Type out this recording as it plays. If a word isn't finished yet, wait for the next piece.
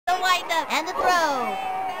wind up and the throw.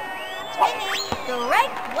 Swinging.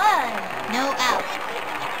 Strike one. No out.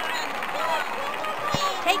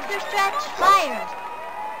 Takes her stretch. Fires.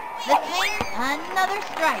 The swing. Another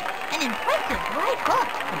strike. An impressive right hook.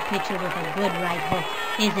 A pitcher with a good right hook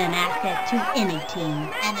is an asset to any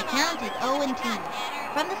team. And the count is 0-2.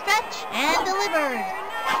 From the stretch and delivers.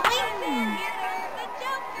 Swing.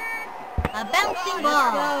 A bouncing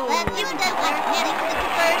ball. Let's see what Douglas heading to the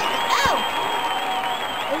first. Out.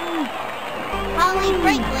 Ooh, Holly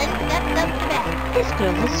Franklin steps up to bat. this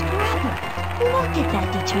girl's a scrapper. Look at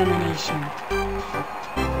that determination.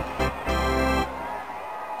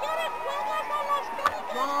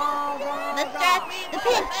 The stretch. The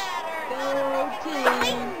pitch.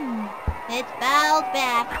 Swing. It's fouled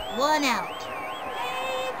back. 1 out.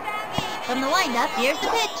 From the windup, here's the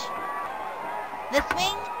pitch. The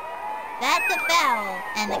swing. That's a foul,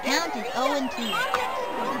 and the count is 0-2.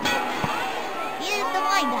 Here's the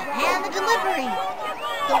windup and the delivery.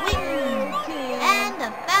 Swing. And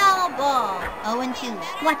a foul ball. 0-2.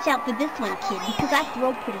 Watch out for this one, kid, because I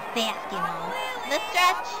throw pretty fast, you know. The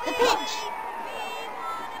stretch. The pitch.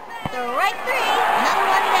 Strike 3. Another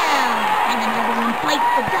one down. And another one bites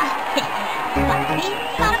the dust.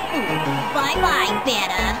 Bye-bye,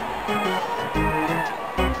 batter.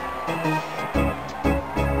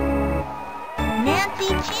 Nancy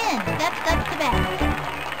Chin steps up to bat.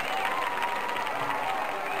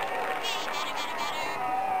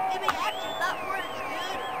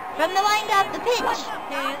 From the windup, the pitch.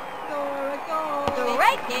 Strike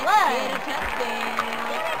 1.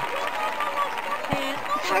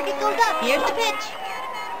 The target goes up. Here's the pitch.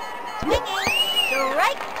 Swinging.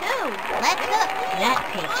 Strike 2. Let's hook. That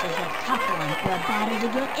pitch is a tough one for a batter to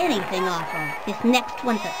get anything off of. This next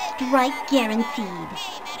one's a strike guaranteed.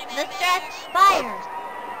 The stretch. Fires.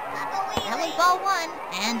 That was ball 1,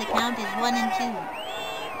 and the count is 1-2.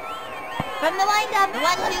 From the windup, the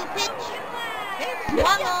 1-2 pitch.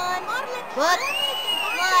 Swung on. Good.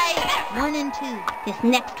 Slide. 1-2. This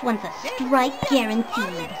next one's a strike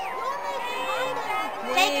guaranteed.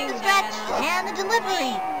 Takes the stretch and the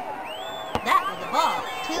delivery. That was a ball.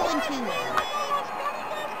 2-2.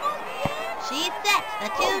 She sets the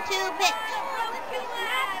 2-2 pitch.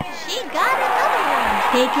 She got another one.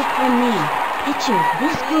 Take it from me. Pitchers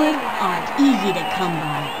this good aren't easy to come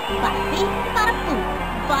by. Bada-bing-bada-boom.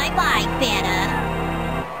 Bye-bye, batter.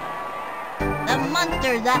 The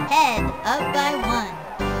Munsters ahead up by 1.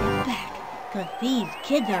 Sit back, because these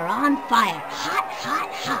kids are on fire. Hot,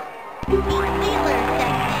 hot, hot. Pete Wheeler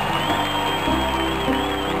steps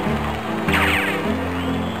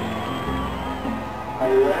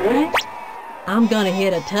in. I'm gonna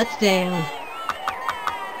hit a touchdown.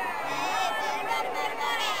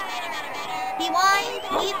 He winds,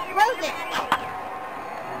 he throws it.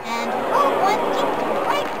 And one deep to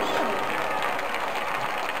right field.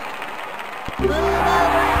 Move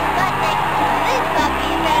over, Sputnik. This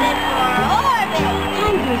puppy's headed for orbit.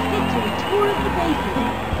 Time for a victory tour of the bases.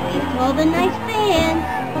 Here's all the nice fans.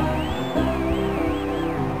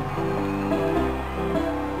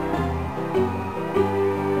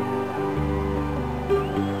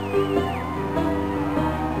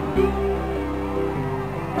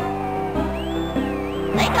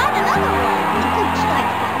 They got another one. Good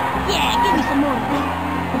strike. Yeah, give me some more, please.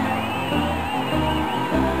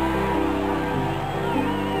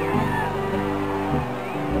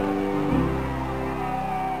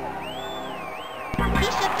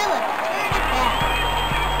 Keisha Phillips turned it back.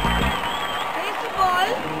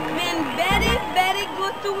 Baseball been very, very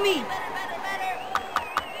good to me.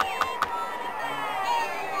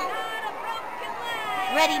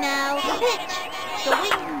 Ready now. The pitch.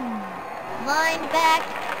 Swing. Line back.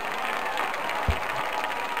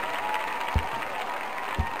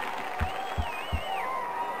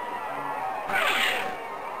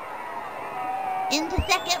 Into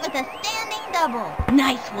second with a standing double.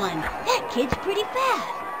 Nice one. That kid's pretty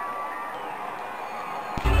fast.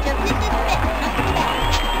 To Mrs. Smith comes the bat.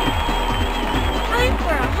 Time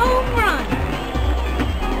for a home run.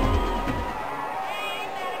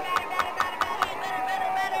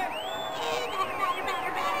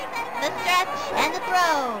 The stretch and the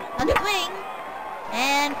throw. A swing.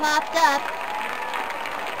 And popped up.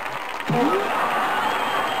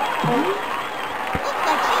 Looks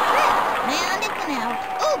like she tripped. And it's an out.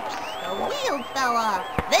 Oops! The wheels fell off.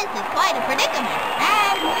 This is quite a predicament.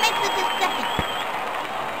 And makes it to second.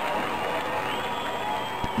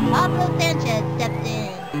 Pablo Sanchez steps in.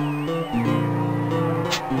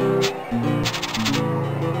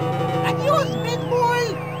 Adios, big boy!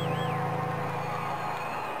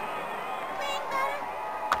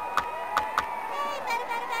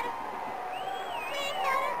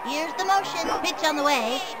 Here's the motion. Pitch on the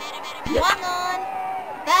way. Swung on.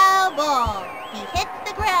 Foul ball. He hits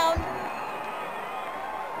the ground.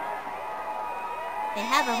 They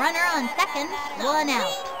have a runner on second. 1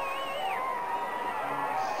 out.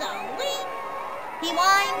 Sweet. He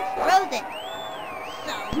winds. Throws it.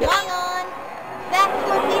 Swung on. Back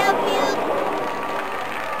towards the outfield.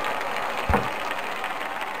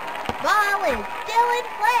 Ball is still in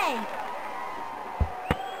play.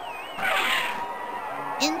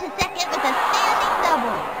 Into second with a standing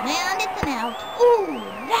double. And it's an out. Ooh,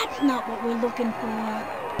 that's not what we're looking for.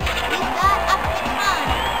 He's got up to time.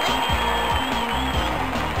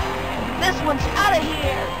 This one's out of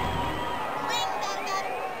here.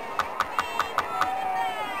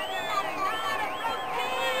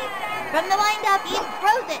 From the windup, he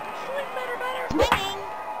throws it. Swinging.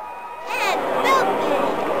 And belts it.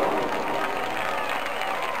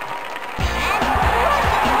 And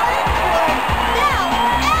crushes one towards South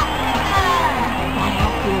Africa. That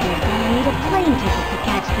outfielder's gonna need a plane ticket to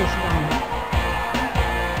catch this one.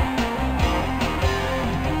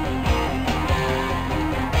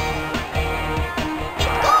 He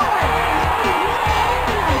scores!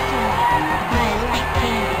 I like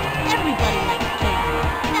candy. Everybody likes candy.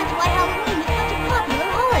 That's why Halloween is such a popular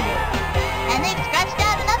holiday. And they've scratched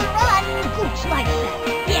out another run. Gooch likes that.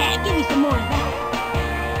 Yeah, give me some more of that.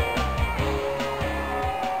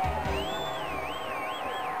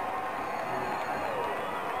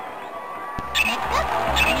 Next up,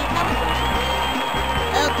 Benny comes.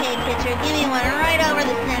 Okay, pitcher, give me one right over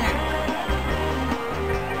the center.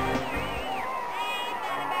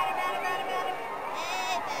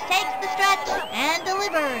 Takes the stretch and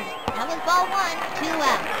delivers. That was ball 1, 2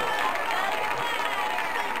 out.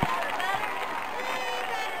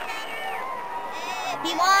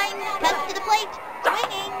 He winds, cuts to the plate,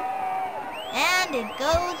 swinging, and it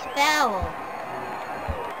goes foul.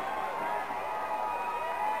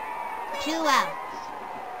 2 outs.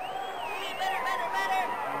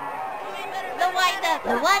 The windup,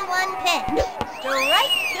 the 1-1 pitch.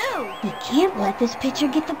 Strike 2. You can't let this pitcher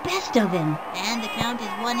get the best of him. And the count is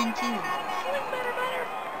 1 and 2.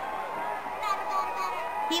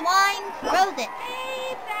 He winds, throws it.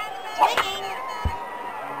 Swinging.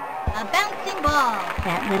 A bouncing ball.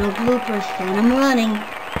 That little blooper sent him running.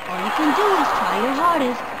 All you can do is try your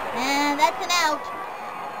hardest. And that's an out.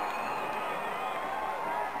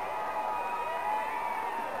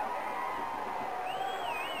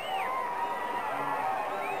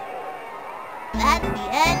 That's the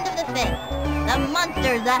end of the fifth. The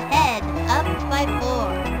Monsters ahead, up by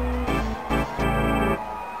 4.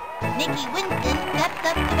 Nicky Winston steps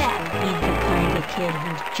up to bat. He's the kind of kid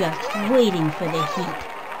who's just waiting for the heat.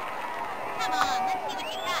 Come on, let's see what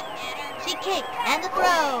you got, Tanner. She kicks and a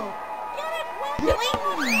throw. Swing!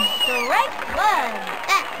 Strike 1.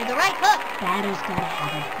 Back to the right hook. Batter's gotta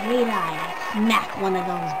have a great eye to smack one of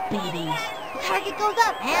those babies. Target goes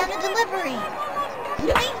up and the delivery.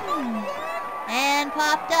 Swing! And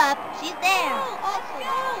popped up. She's there.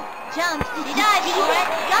 Jumps. She dives for it.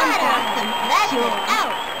 Got her. That's it.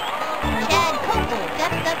 Out. Chad Coker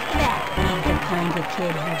steps up to bat. He's the kind of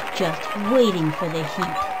kid who's just waiting for the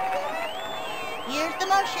heat. Here's the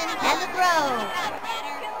motion and the throw.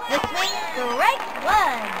 The swing. Strike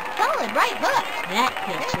 1. Solid right hook. That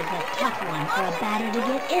pitch is a tough one for a batter to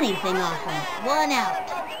get anything off of. 1 out.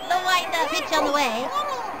 The windup pitch on the way.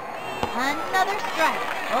 Another strike.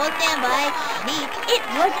 Oh, standby. Deep. It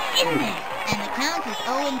was in there. And the count is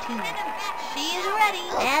 0 and 2. She is ready.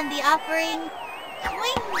 And the offering.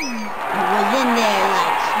 Swing. It was in there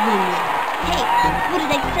like swimming. Hey, what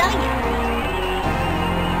did I tell you?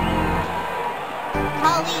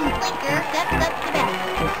 Pauline Blinker steps up to bat.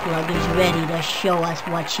 The slug is ready to show us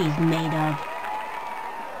what she's made of.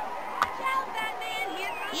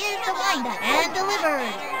 Here's the windup and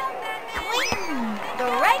delivered. Swing.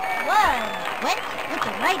 Strike 1. Went with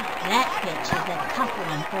the right. That pitch is a tough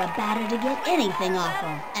one for a batter to get anything off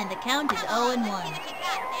of. And the count is 0 and 1.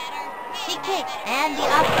 She kicks and the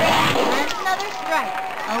offering. Another strike.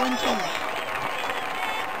 0 and 2.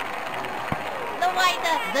 The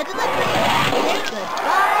windup, the delivery. Say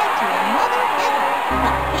goodbye to another hitter.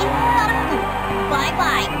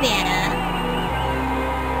 Bye-bye, Banna.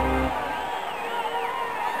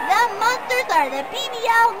 The Monsters are the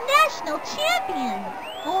PBL National Champions.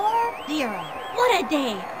 4-0. What a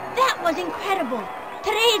day! That was incredible!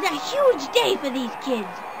 Today is a huge day for these kids.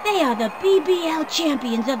 They are the BBL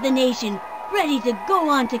champions of the nation, ready to go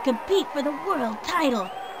on to compete for the world title.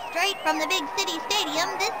 Straight from the big city stadium,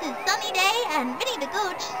 this is Sunny Day and Vinny the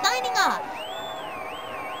Gooch signing off.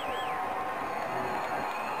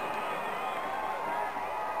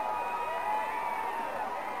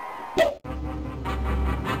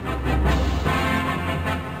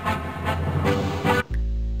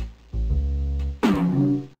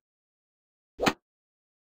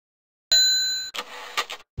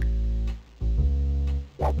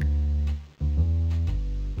 1.